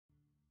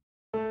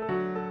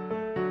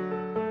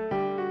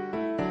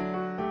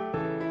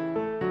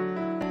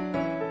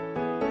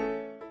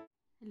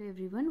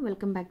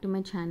welcome back to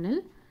my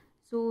channel.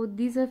 So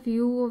these are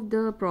few of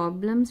the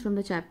problems from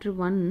the chapter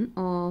 1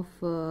 of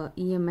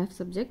EMF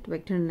subject,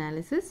 vector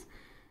analysis.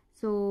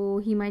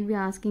 So he might be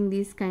asking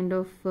these kind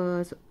of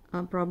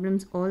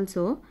problems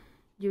also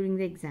during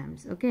the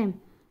exams. Okay,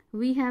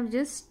 we have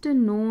just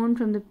known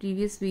from the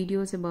previous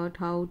videos about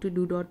how to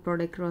do dot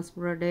product, cross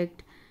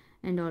product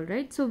and all,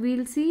 right? So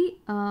we'll see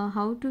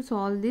how to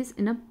solve this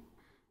in a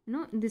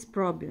these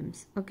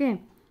problems.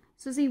 Okay,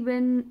 so see,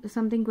 when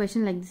something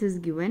question like this is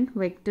given,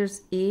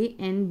 vectors A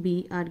and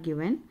B are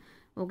given,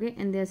 okay,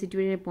 and they are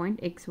situated at point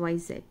x, y,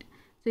 z.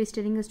 So it's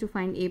telling us to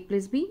find A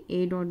plus B,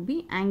 A dot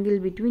B, angle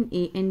between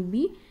A and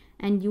B,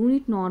 and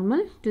unit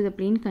normal to the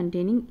plane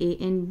containing A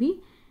and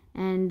B,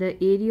 and the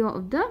area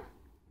of the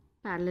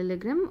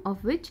parallelogram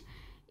of which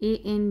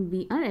A and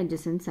B are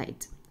adjacent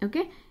sides.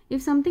 Okay,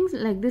 if something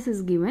like this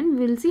is given,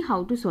 we'll see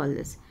how to solve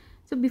this.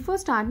 So before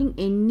starting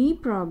any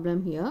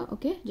problem here,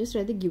 okay, just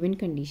write the given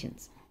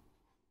conditions.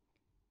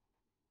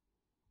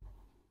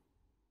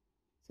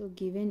 So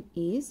given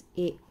is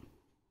A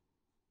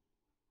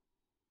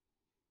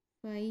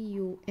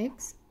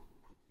 5ux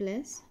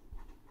plus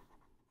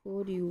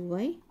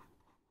 4uy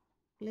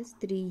plus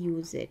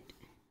 3uz,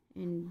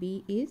 and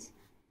B is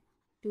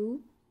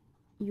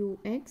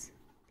 2ux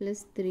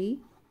plus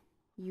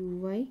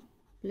 3uy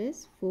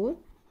plus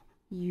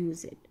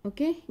 4uz.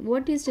 Okay,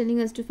 what is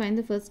telling us to find?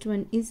 The first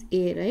one is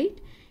A, right?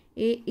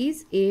 A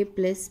is A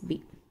plus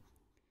B.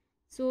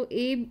 So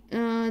A,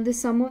 the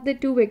sum of the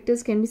two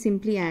vectors can be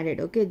simply added.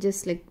 Okay,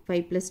 just like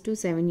 5 plus 2,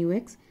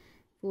 7ux,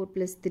 4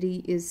 plus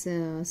 3 is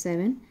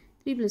 7,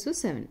 3 plus 4,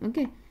 7.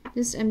 Okay,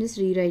 I'm just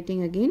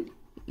rewriting again.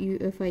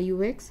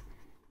 5ux,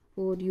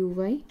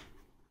 4uy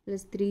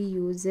plus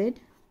 3uz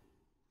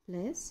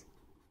plus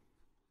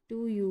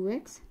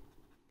 2ux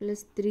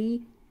plus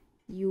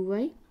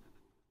 3uy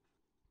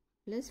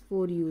plus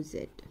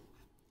 4uz.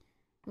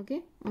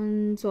 Okay,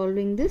 on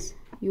solving this,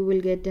 you will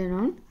get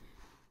around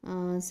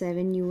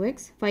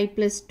 7ux, 5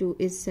 plus 2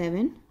 is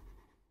 7,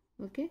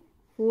 okay,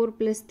 4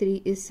 plus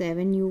 3 is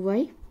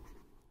 7uy,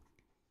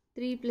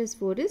 3 plus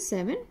 4 is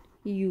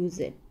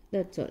 7uz.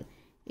 That's all.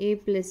 A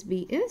plus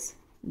B is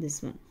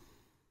this one.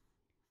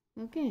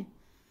 Okay,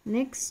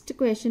 next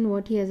question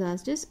what he has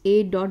asked is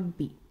A dot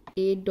B.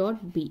 A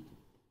dot B.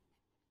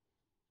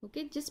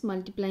 Okay, just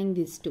multiplying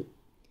these two.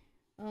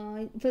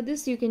 For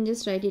this you can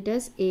just write it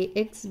as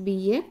AX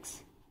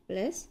BX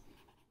plus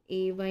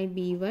AY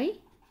BY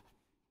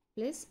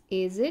plus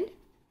AZ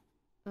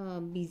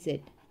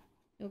BZ.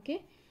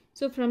 Okay,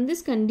 so from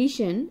this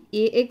condition,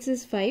 AX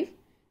is 5,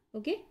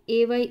 okay,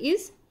 AY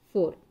is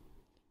 4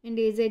 and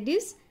AZ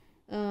is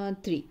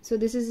 3. So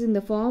this is in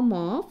the form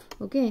of,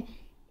 okay,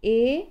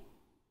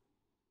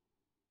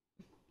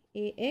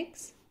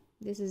 AX,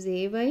 this is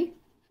AY,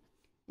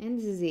 and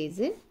this is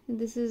AZ, and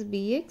this is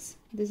BX,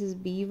 this is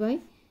BY,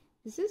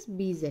 this is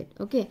BZ.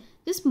 Okay,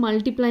 just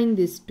multiplying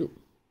these two.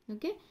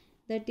 Okay,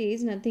 that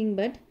is nothing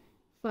but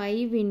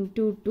 5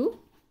 into 2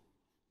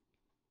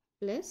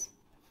 plus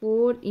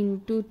 4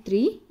 into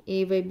 3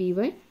 AY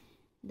BY,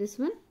 this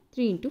one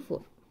 3 into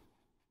 4.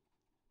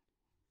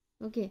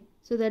 Okay,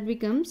 so that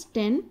becomes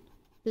 10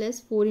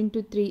 plus 4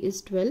 into 3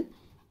 is 12,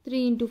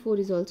 3 into 4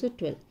 is also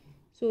 12.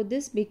 So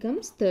this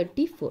becomes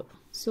 34.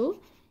 So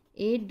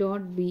A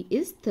dot B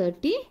is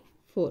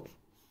 34.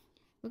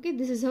 Okay,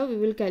 this is how we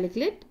will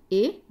calculate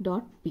A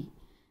dot B.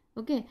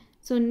 Okay,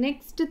 so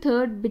next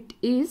third bit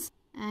is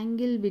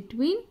angle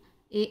between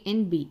A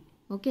and B.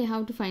 Okay,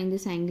 how to find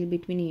this angle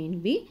between A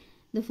and B?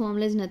 The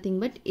formula is nothing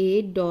but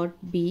A dot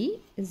B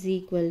is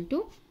equal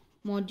to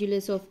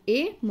modulus of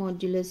A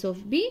modulus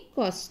of B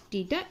cos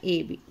theta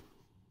AB.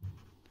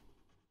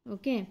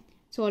 Okay,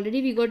 so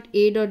already we got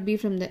A dot B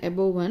from the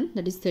above one,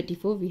 that is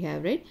 34 we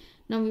have, right?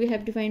 Now we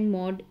have to find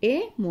mod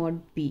A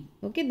mod B.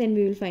 Okay, then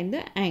we will find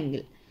the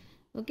angle.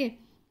 Okay,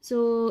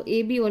 so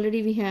AB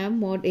already we have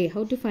mod A.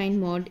 How to find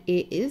mod A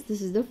is,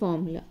 this is the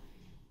formula.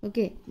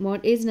 Okay,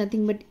 mod A is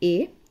nothing but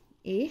A.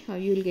 How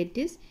you will get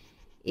is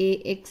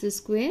AX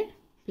square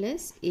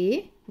plus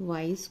AY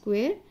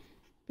square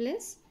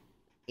plus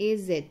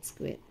AZ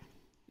square.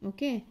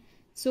 Okay,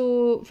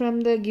 so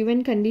from the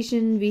given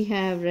condition we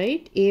have,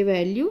 right, A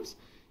values,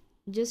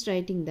 just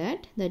writing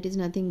that is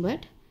nothing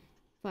but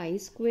 5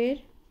 square,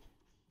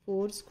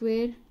 4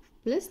 square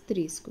plus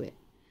 3 square.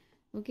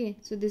 Okay,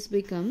 so this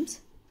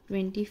becomes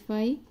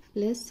 25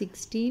 plus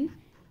 16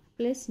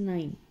 plus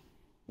 9.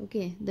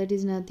 Okay, that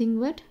is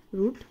nothing but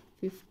root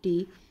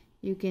 50.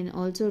 You can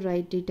also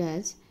write it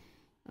as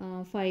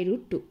 5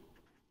 root 2.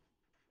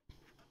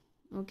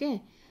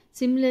 Okay,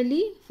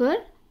 similarly for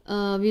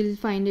we'll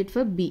find it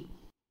for B.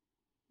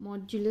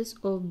 Modulus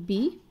of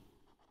B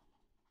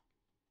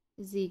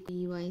is equal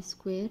to y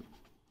square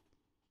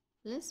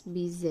plus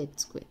bz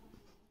square.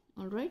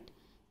 Alright,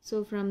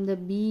 so from the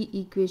B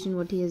equation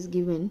what he has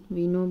given,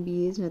 we know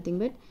B is nothing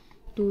but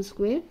 2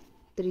 square,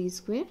 3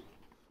 square,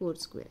 4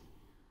 square.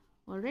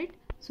 Alright,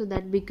 so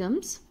that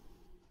becomes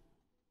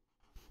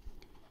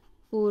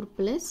 4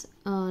 plus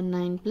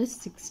 9 plus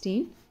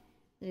 16,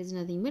 there is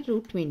nothing but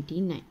root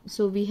 29.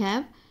 So we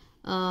have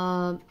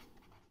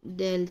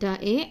delta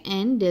A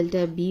and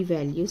delta B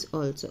values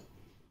also.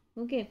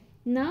 Okay,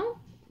 now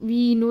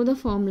we know the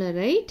formula,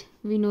 right?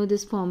 We know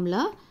this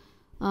formula.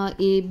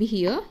 AB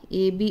here,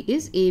 AB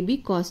is AB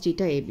cos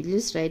theta AB.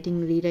 Just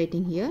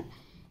rewriting here,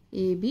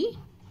 AB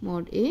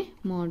mod A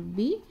mod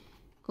B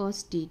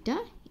cos theta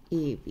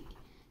AB.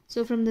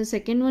 So from the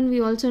second one we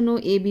also know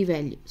AB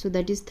value, so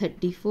that is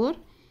 34.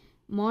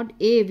 Mod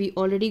A we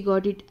already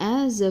got it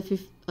as 5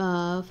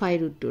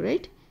 root 2,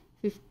 right?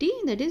 50,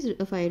 that is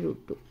 5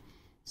 root 2.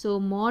 So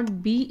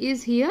mod B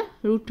is here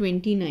root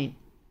 29,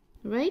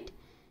 right,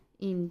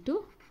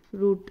 into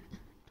root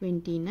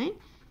 29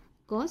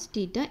 cos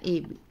theta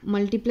AB.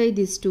 Multiply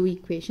these two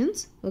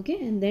equations, okay,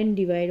 and then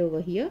divide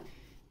over here.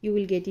 You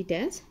will get it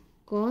as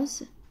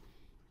cos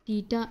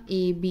theta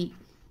AB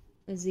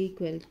is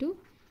equal to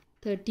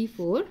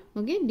 34,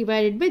 okay,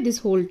 divided by this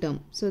whole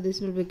term. So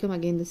this will become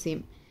again the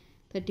same,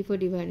 34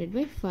 divided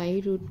by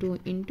 5 root 2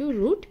 into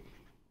root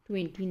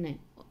 29.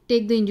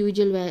 Take the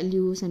individual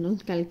values and all,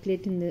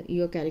 calculate in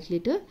your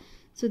calculator.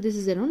 So this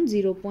is around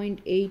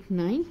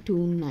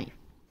 0.8929.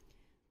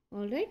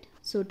 Alright,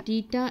 so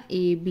theta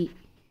AB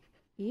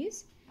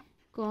is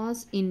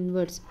cos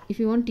inverse. If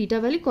you want theta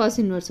value, cos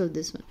inverse of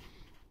this one,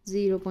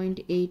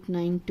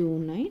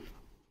 0.8929.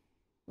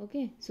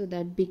 Okay, so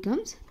that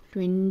becomes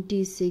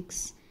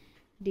 26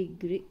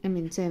 degree,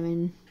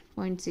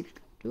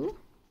 7.62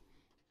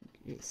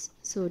 degrees.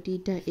 So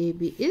theta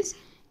AB is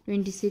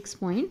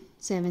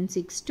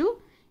 26.762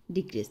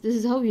 degrees. This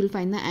is how we will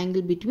find the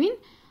angle between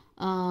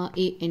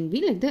A and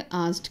B, like the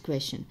asked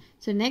question.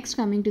 So next,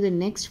 coming to the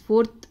next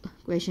fourth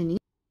question is,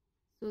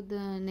 so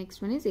the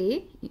next one is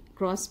A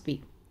cross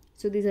B.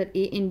 So these are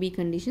A and B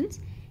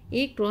conditions.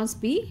 A cross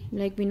B,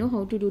 like we know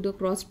how to do the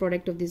cross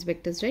product of these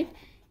vectors, right?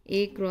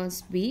 A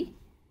cross B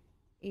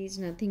is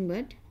nothing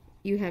but,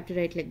 you have to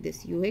write like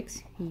this: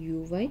 ux,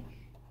 uy,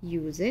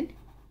 uz,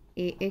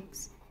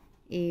 ax,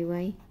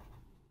 ay,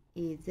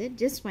 az.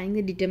 Just find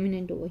the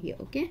determinant over here,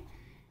 okay?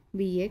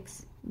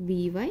 bx,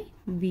 by,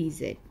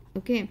 bz.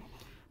 Okay,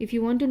 if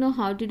you want to know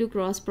how to do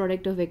cross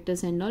product of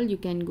vectors and all, you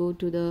can go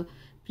to the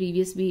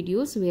previous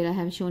videos where I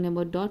have shown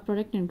about dot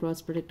product and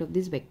cross product of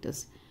these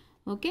vectors.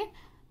 Okay,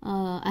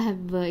 I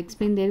have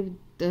explained there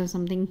with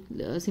something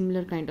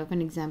similar kind of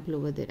an example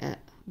over there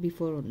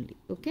before only.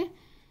 Okay,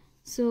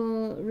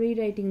 so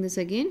rewriting this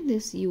again,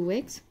 this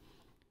ux,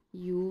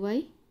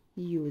 uy,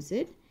 uz,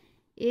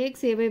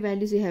 ax, ay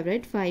values you have,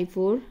 right? 5,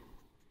 4,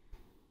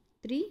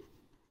 3,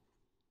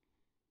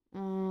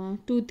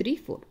 2, 3,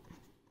 4.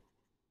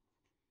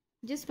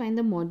 Just find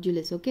the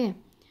modulus. Okay,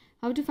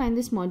 how to find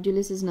this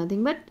modulus is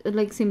nothing but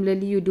like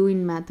similarly you do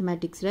in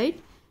mathematics, right?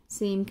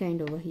 Same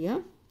kind over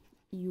here,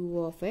 u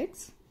of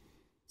x.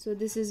 So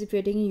this is, if you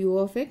are taking u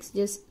of x,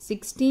 just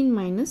 16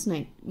 minus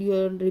 9. You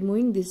are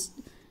removing this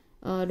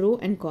row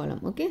and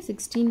column. Okay,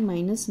 16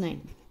 minus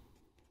 9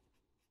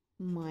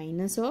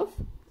 minus of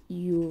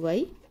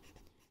uy.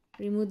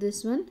 Remove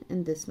this one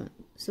and this one.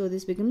 So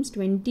this becomes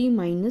 20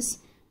 minus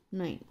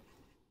 9.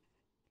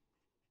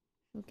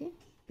 Okay,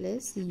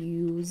 plus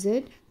uz,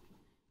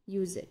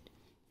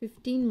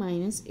 15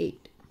 minus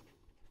 8.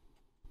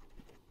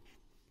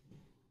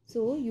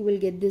 So you will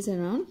get this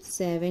around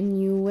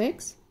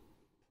 7ux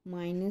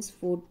minus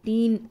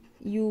 14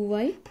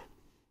 uy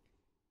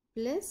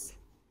plus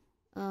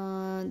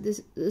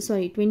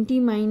 20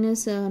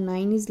 minus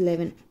 9 is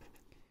 11.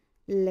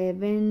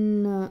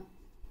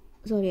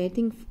 I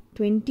think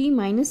 20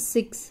 minus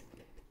 6.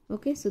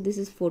 Okay, so this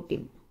is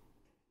 14.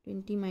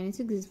 20 minus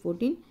 6 is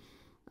 14.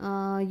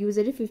 Uz,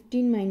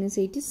 15 minus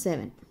 8 is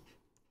 7.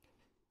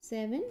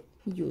 7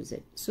 uz.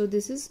 So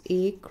this is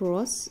A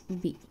cross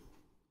B.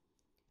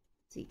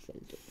 It's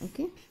equal to,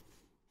 okay.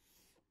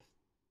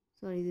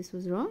 Sorry, this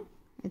was wrong.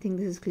 I think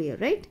this is clear,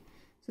 right?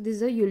 So this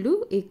is how you'll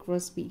do A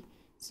cross B.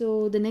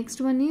 So the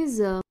next one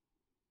is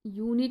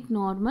unit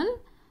normal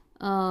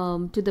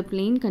to the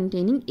plane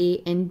containing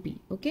A and B.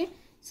 Okay,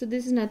 so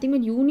this is nothing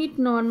but unit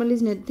normal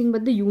is nothing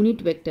but the unit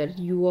vector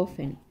u of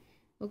n.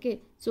 Okay,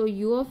 so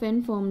u of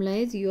n formula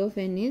is, u of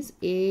n is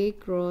A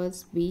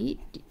cross B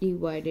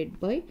divided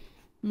by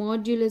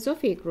modulus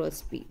of A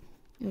cross B.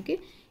 Okay,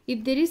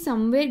 if there is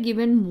somewhere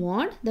given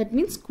mod, that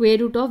means square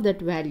root of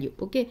that value.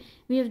 Okay,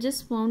 we have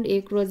just found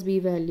A cross B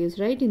values,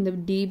 right, in the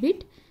D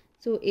bit.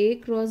 So A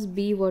cross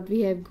B, what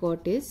we have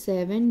got is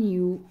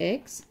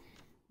 7ux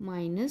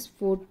minus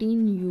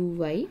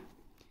 14uy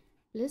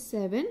plus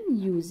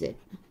 7uz.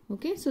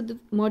 Okay, so the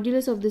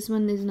modulus of this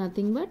one is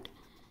nothing but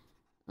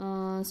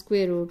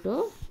square root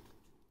of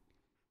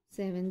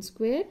 7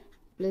 square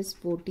plus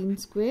 14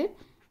 square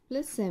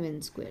plus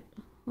 7 square.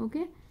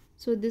 Okay,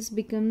 so this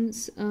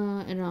becomes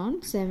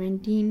around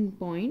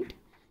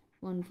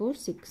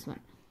 17.1461.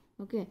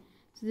 Okay,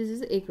 so this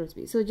is A cross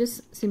B. So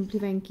just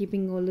simplifying,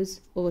 keeping all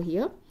this over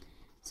here.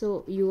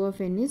 So u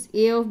of n is,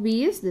 A of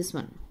B is this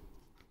one,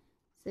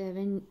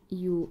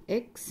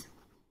 7ux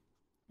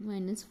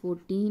minus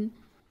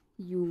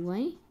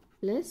 14uy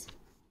plus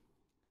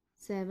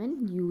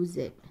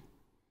 7uz.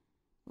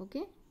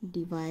 Okay,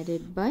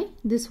 divided by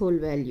this whole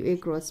value A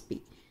cross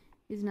B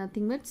is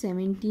nothing but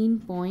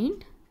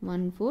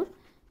 17.1461.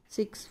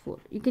 64.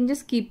 You can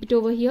just keep it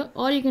over here,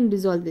 or you can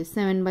resolve this.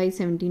 7 by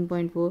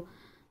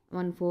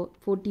 17.414,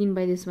 14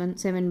 by this one,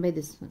 7 by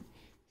this one.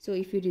 So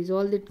if you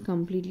resolve it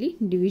completely,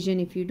 division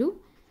if you do,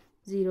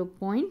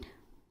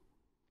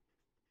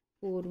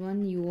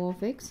 0.41 u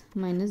of x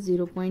minus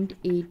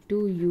 0.82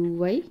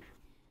 uy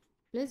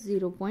plus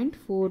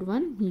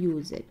 0.41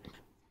 uz.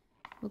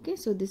 Okay,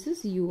 so this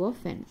is u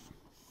of n.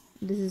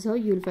 This is how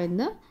you will find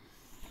the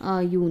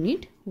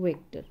unit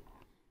vector.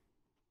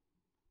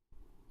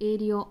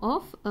 Area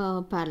of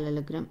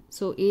parallelogram.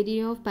 So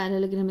area of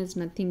parallelogram is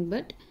nothing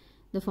but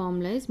the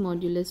formula is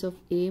modulus of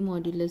a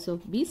modulus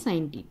of b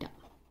sin theta.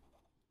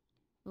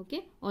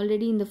 Okay,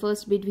 already in the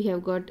first bit we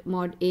have got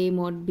mod a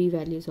mod b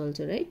values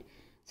also, right?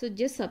 So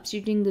just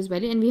substituting this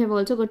value, and we have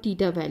also got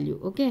theta value.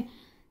 Okay,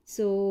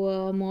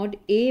 so mod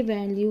a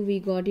value we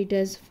got it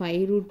as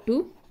 5 root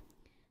 2.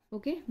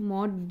 Okay,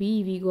 mod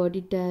b we got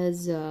it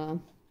as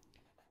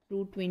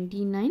root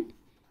 29,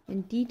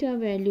 and theta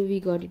value we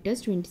got it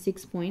as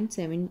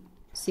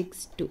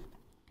 26.762.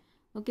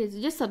 Okay,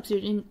 so just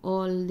substituting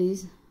all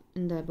these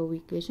in the above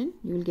equation,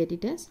 you will get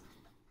it as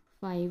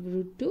 5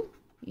 root 2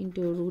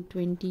 into root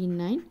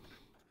 29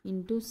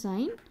 into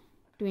sine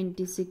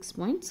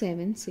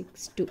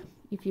 26.762.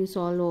 If you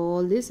solve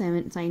all these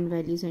sine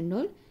values and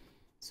all,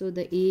 so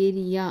the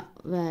area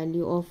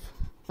value of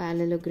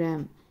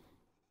parallelogram,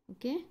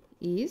 okay,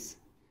 is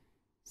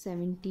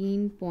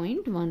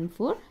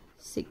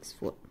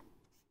 17.1464.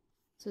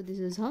 So this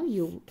is how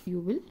you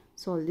will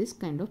solve this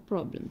kind of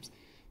problems.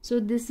 So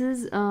this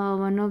is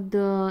one of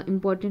the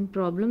important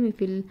problem if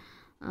he'll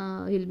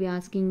be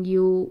asking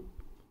you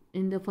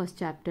in the first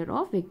chapter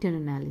of vector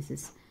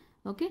analysis.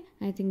 Okay,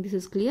 I think this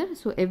is clear.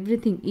 So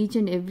everything, each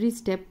and every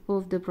step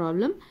of the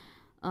problem,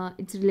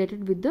 it's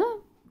related with the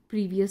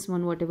previous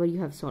one, whatever you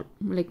have solved,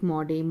 like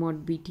mod a,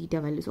 mod b, theta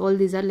values. All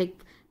these are like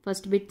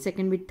first bit,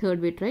 second bit,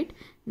 third bit, right?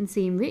 In the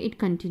same way it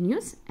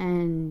continues,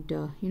 and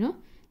you know,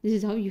 this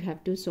is how you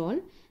have to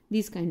solve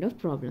these kind of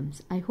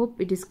problems. I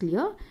hope it is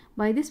clear.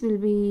 By this we'll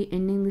be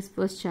ending this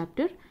first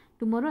chapter.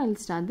 Tomorrow I'll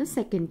start the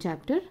second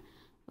chapter.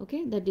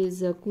 Okay, that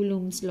is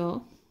Coulomb's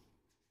law.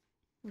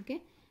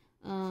 Okay,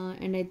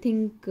 and I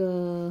think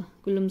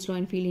Coulomb's law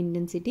and field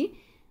intensity,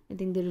 I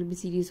think there will be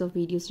series of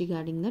videos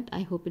regarding that.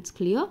 I hope it's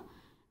clear,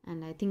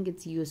 and I think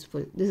it's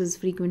useful. This is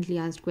frequently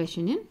asked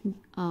question in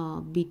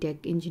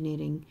BTech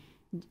engineering,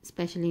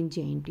 especially in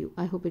Jntu.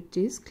 I hope it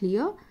is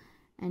clear,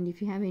 and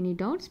if you have any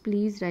doubts,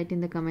 please write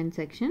in the comment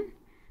section.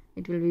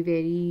 It will be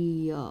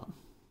very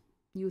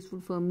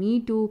useful for me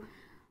to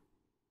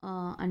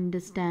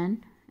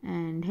understand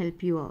and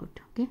help you out.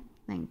 Okay,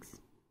 thanks.